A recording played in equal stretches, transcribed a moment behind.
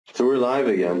So we're live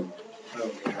again.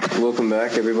 Welcome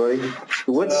back, everybody.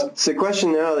 What's the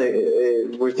question now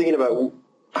that we're thinking about?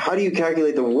 How do you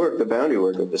calculate the boundary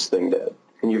work of this thing, Dad?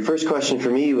 And your first question for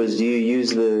me was, do you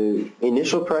use the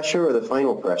initial pressure or the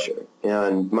final pressure?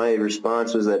 And my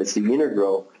response was that it's the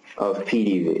integral of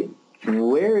PDV.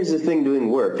 Where is the thing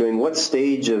doing work? During what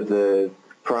stage of the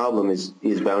problem is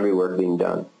boundary work being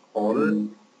done? All of it?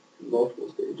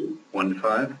 Multiple stages. 1 to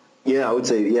 5? Yeah, I would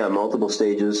say, multiple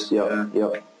stages.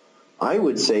 Yep. I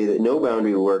would say that no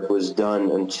boundary work was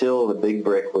done until the big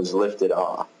brick was lifted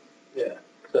off. Yeah,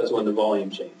 that's when the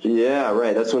volume changes. Yeah,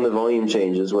 right. That's when the volume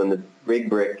changes, when the big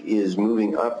brick is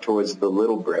moving up towards the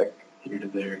little brick. Here to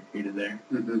there, here to there.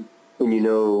 Mm-hmm. And you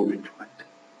know,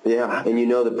 and you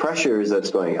know the pressures that's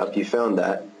going up. You found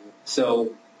that.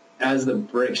 So as the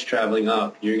brick's traveling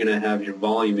up, you're going to have your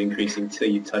volume increasing until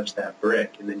you touch that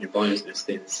brick, and then your volume is going to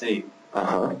stay the same.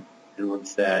 Uh-huh. And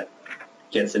once that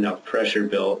gets enough pressure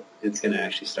built, it's going to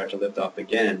actually start to lift off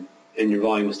again, and your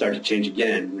volume will start to change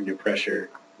again when your pressure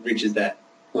reaches that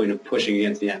point of pushing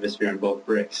against the atmosphere on both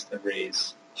bricks to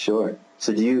raise. Sure.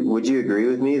 So would you agree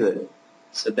with me that?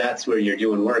 So that's where you're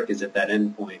doing work, is at that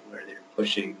end point where they're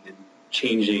pushing and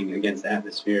changing against the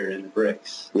atmosphere and the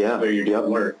bricks. Yeah. Where you're doing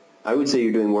work. I would say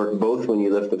you're doing work both when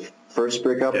you lift the first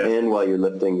brick up and while you're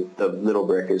lifting the little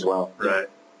brick as well. Right.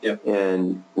 Yep.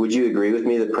 And would you agree with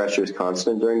me that pressure is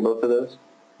constant during both of those?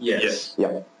 Yes.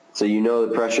 Yeah. So you know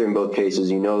the pressure in both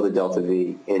cases, you know the delta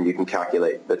V, and you can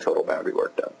calculate the total boundary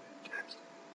work done.